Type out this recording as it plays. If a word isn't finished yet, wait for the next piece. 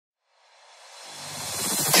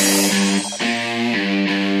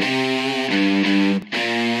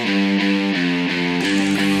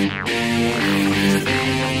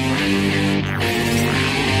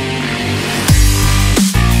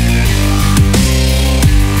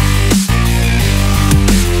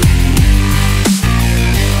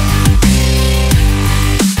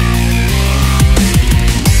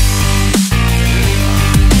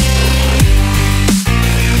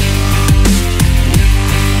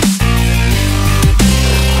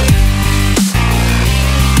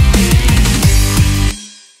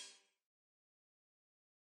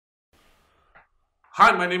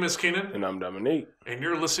Hi, my name is Keenan. And I'm Dominique. And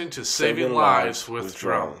you're listening to Saving Lives with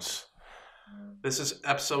Drones. This is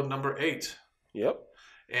episode number 8. Yep.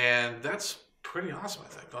 And that's pretty awesome, I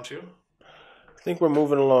think, don't you? I think we're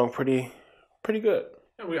moving along pretty good.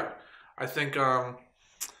 Yeah, we are. I think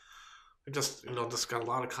we just got a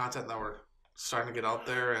lot of content that we're starting to get out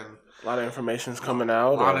there, and a lot of information's coming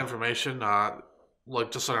out. A lot of information. Like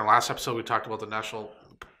just on our last episode, we talked about the National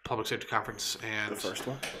Public Safety Conference, and the first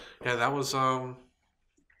one. Yeah, that was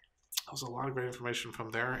a lot of great information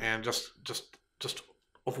from there, and just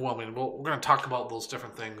overwhelming. We're going to talk about those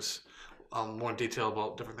different things, more in detail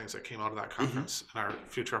about different things that came out of that conference in our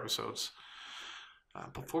future episodes.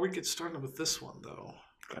 Before we get started with this one, though,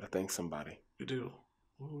 gotta thank somebody. We do.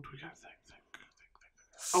 Who do we gotta thank?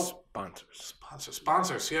 Oh,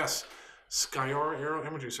 sponsors. Yes, Skyora Aero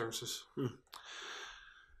Imagery Services.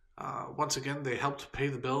 Once again, they helped pay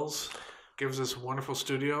the bills, gives us a wonderful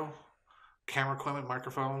studio, camera equipment,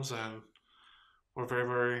 microphones, and we're very,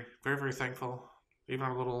 very, very, very thankful. Even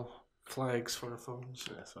our little flags for our phones,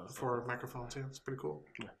 for microphones. Yeah, it's pretty cool.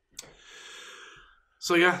 Yeah.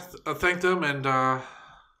 So yeah, thank them, and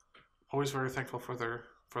always very thankful for their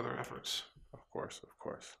efforts. Of course.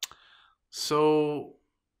 So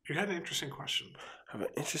you had an interesting question. I have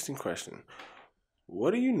an interesting question.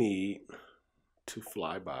 What do you need to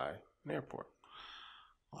fly by an airport?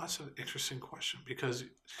 Well, that's an interesting question, because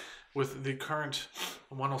with the current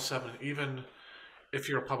 107, even if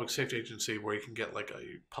you're a public safety agency where you can get like a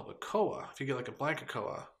public COA, if you get like a blanket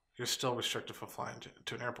COA, you're still restricted from flying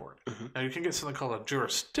to an airport. Now, you can get something called a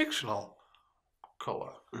jurisdictional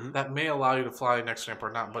COA. That may allow you to fly next to an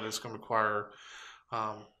airport, but it's going to require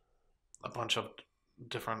a bunch of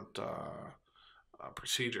different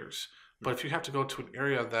procedures. But if you have to go to an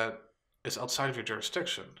area that is outside of your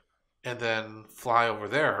jurisdiction and then fly over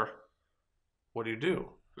there, what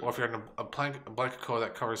do? Or if you're in a blanket COA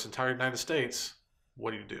that covers the entire United States,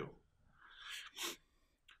 what do?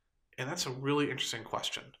 And that's a really interesting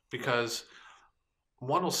question, because Part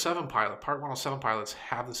 107 pilots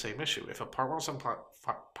have the same issue. If a Part 107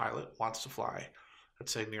 pilot wants to fly,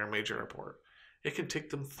 let's say near a major airport, it can take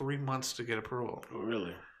them 3 months to get approval. Oh,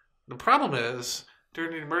 really? The problem is,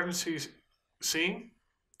 during the emergency scene,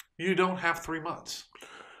 you don't have 3 months.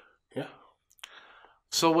 Yeah.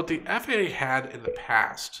 So what the FAA had in the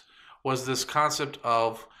past was this concept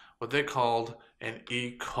of what they called an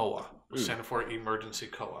e-COA, standing for Emergency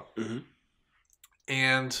COA.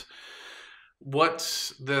 And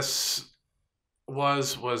what this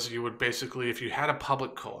was you would basically, if you had a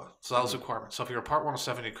public COA, so that was a requirement. So if you're a Part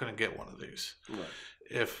 107, you couldn't get one of these. Right.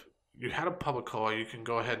 If you had a public COA, you can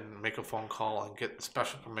go ahead and make a phone call and get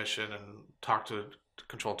special permission and talk to the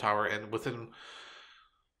control tower. And within,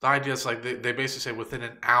 the idea is like they basically say within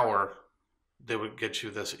an hour, they would get you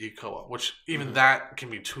this e-COA, which even that can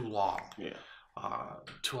be too long. Yeah.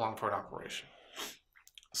 Too long for an operation.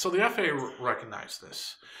 So the FAA recognized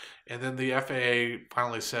this. And then the FAA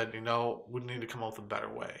finally said, we need to come up with a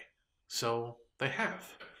better way. So they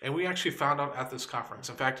have. And we actually found out at this conference.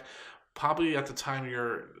 In fact, probably at the time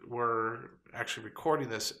we're actually recording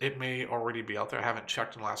this, it may already be out there. I haven't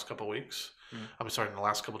checked in the last couple of weeks. In the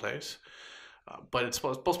last couple of days. But it's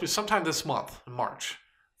supposed to be sometime this month, in March,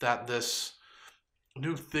 that this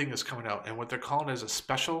new thing is coming out. And what they're calling is a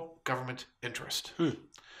special government interest.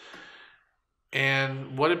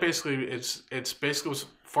 And what it basically is, it's basically was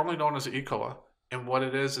formerly known as the e-COA. And what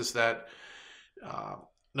it is that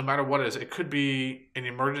no matter what it is, it could be an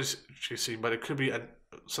emergency scene, but it could be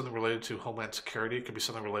something related to Homeland Security. It could be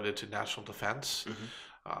something related to national defense,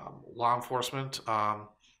 law enforcement,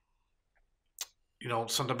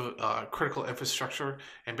 some type of critical infrastructure.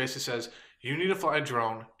 And basically says, you need to fly a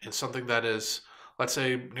drone in something that is, let's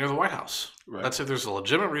say, near the White House. Right. Let's say there's a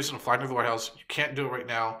legitimate reason to fly near the White House. You can't do it right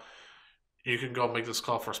now. You can go make this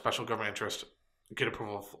call for a special government interest, get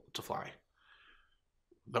approval to fly.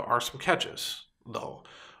 There are some catches, though.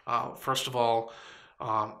 First of all,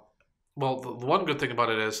 the one good thing about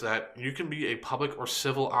it is that you can be a public or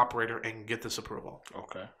civil operator and get this approval.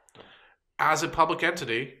 Okay. As a public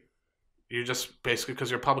entity, you just basically, because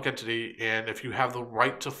you're a public entity, and if you have the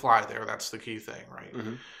right to fly there, that's the key thing, right?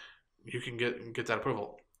 You can get that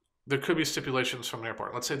approval. There could be stipulations from the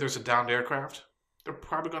airport. Let's say there's a downed aircraft. They're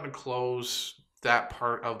probably going to close that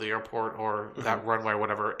part of the airport or that runway or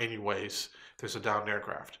whatever anyways. There's a downed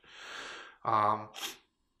aircraft.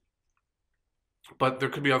 But there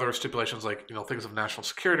could be other stipulations like, things of national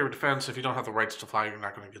security or defense. If you don't have the rights to fly, you're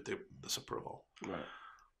not going to get this approval. Right.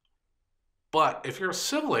 But if you're a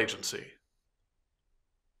civil agency,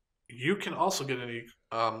 you can also get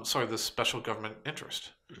this special government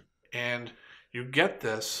interest. And you get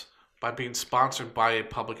this by being sponsored by a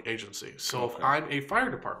public agency. So if I'm a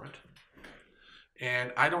fire department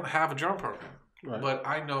and I don't have a drone program, but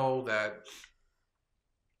I know that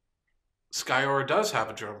SGI does have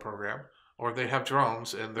a drone program, or they have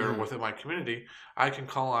drones and they're within my community, I can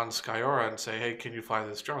call on SGI and say, hey, can you fly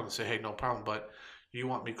this drone? And say, hey, no problem, but you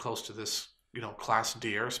want me close to this, Class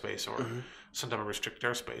D airspace or some type of restricted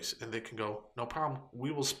airspace. And they can go, no problem,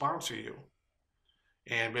 we will sponsor you.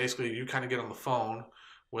 And basically you kind of get on the phone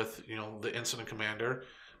with, the incident commander,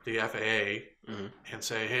 the FAA, and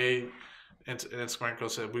say, hey, and SGI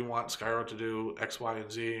said, we want SGI to do X, Y,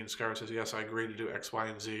 and Z. And SGI says, yes, I agree to do X, Y,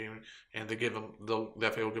 and Z. And they give them, the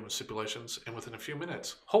FAA will give them stipulations. And within a few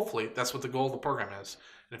minutes, hopefully, that's what the goal of the program is.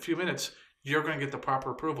 In a few minutes, you're going to get the proper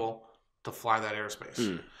approval to fly that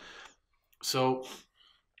airspace. So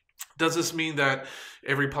does this mean that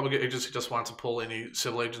every public agency just wants to pull any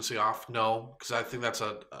civil agency off? No, because I think that's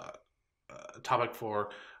a topic for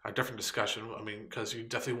a different discussion. I mean, because you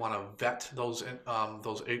definitely want to vet those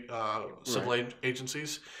civil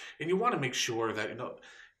agencies, and you want to make sure that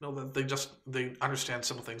that they understand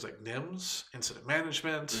simple things like NIMS, incident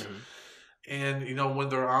management, and when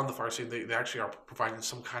they're on the fire scene, they actually are providing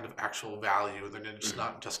some kind of actual value, and they're just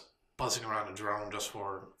not just buzzing around a drone just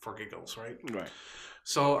for giggles, right? Right.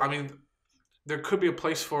 So I mean, there could be a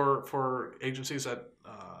place for agencies that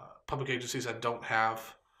public agencies that don't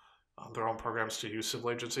have their own programs to use civil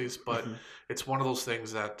agencies, but it's one of those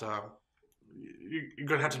things that you're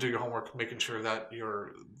going to have to do your homework, making sure that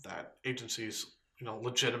that agency's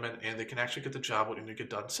legitimate and they can actually get the job what you need to get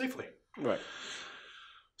done safely. Right.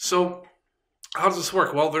 So how does this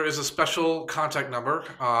work? Well, there is a special contact number.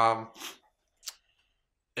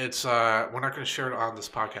 It's we're not going to share it on this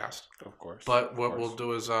podcast, of course. But what we'll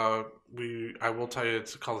do is I will tell you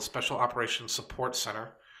it's called the Special Operations Support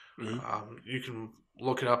Center. You can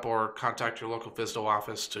look it up or contact your local FSDO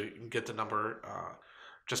office to get the number.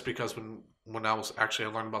 Just because when I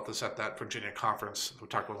learned about this at that Virginia conference we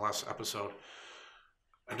talked about in the last episode,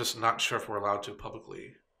 I'm just not sure if we're allowed to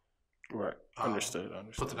publicly. Right. Understood.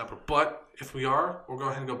 Put the number. But if we are, we'll go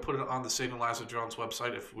ahead and go put it on the Saving Lives of Drones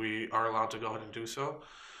website if we are allowed to go ahead and do so.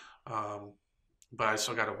 But I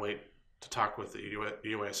still got to wait to talk with the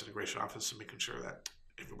UAS integration office and making sure that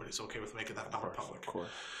everybody's okay with making that number public. Of course.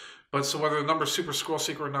 But so whether the number is super scroll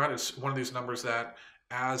secret or not, it's one of these numbers that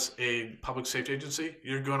as a public safety agency,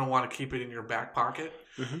 you're going to want to keep it in your back pocket.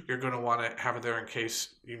 You're going to want to have it there in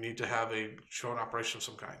case you need to have a drone operation of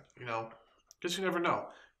some kind, because you never know.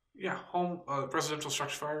 Yeah, home residential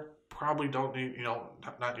structure fire probably don't need,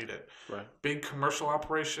 not need it. Right. Big commercial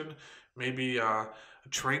operation, maybe a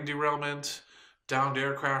train derailment, downed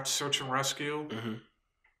aircraft, search and rescue.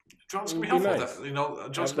 Drones can be helpful. Nice.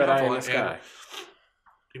 Drones can be helpful.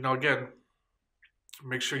 And, again,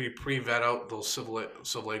 make sure you pre-vet out those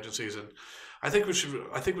civil agencies, and I think we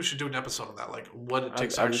should do an episode on that, like what it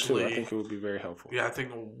takes actually. I think it would be very helpful. Yeah, I think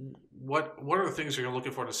what are the things you're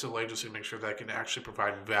looking for in a civil agency to make sure that can actually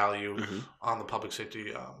provide value on the public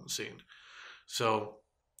safety scene. So,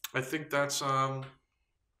 I think that's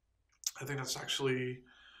actually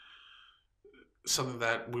something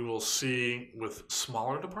that we will see with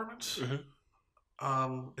smaller departments.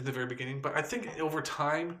 In the very beginning, but I think over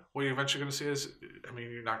time, what you're eventually going to see is,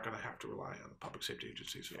 you're not going to have to rely on public safety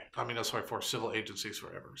agencies. For civil agencies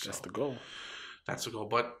forever. So that's the goal. That's the goal.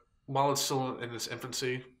 But while it's still in its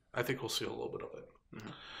infancy, I think we'll see a little bit of it.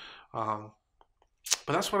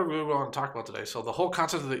 But that's what we really want to talk about today. So the whole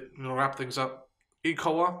concept of the, wrap things up,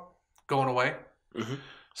 e-COA going away.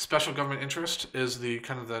 Special government interest is the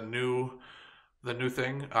kind of the new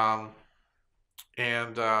thing.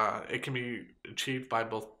 And it can be achieved by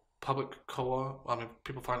both Public COA,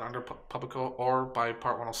 people flying under Public COA, or by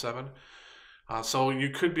Part 107. So you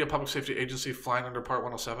could be a public safety agency flying under Part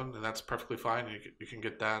 107, and that's perfectly fine. You can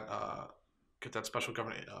get that special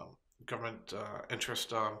government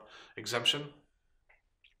interest exemption.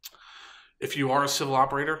 If you are a civil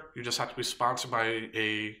operator, you just have to be sponsored by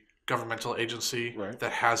a governmental agency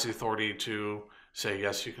that has the authority to say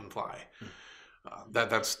yes, you can fly.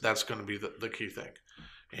 That's going to be the key thing.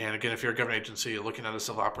 And again, if you're a government agency, you're looking at a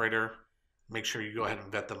civil operator, make sure you go ahead and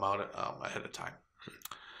vet them out ahead of time.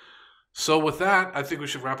 So with that, I think we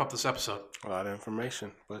should wrap up this episode. A lot of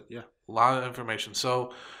information, but yeah. A lot of information.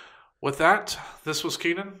 So with that, this was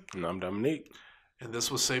Keenan. And I'm Dominique. And this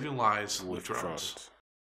was Saving Lives with Drones.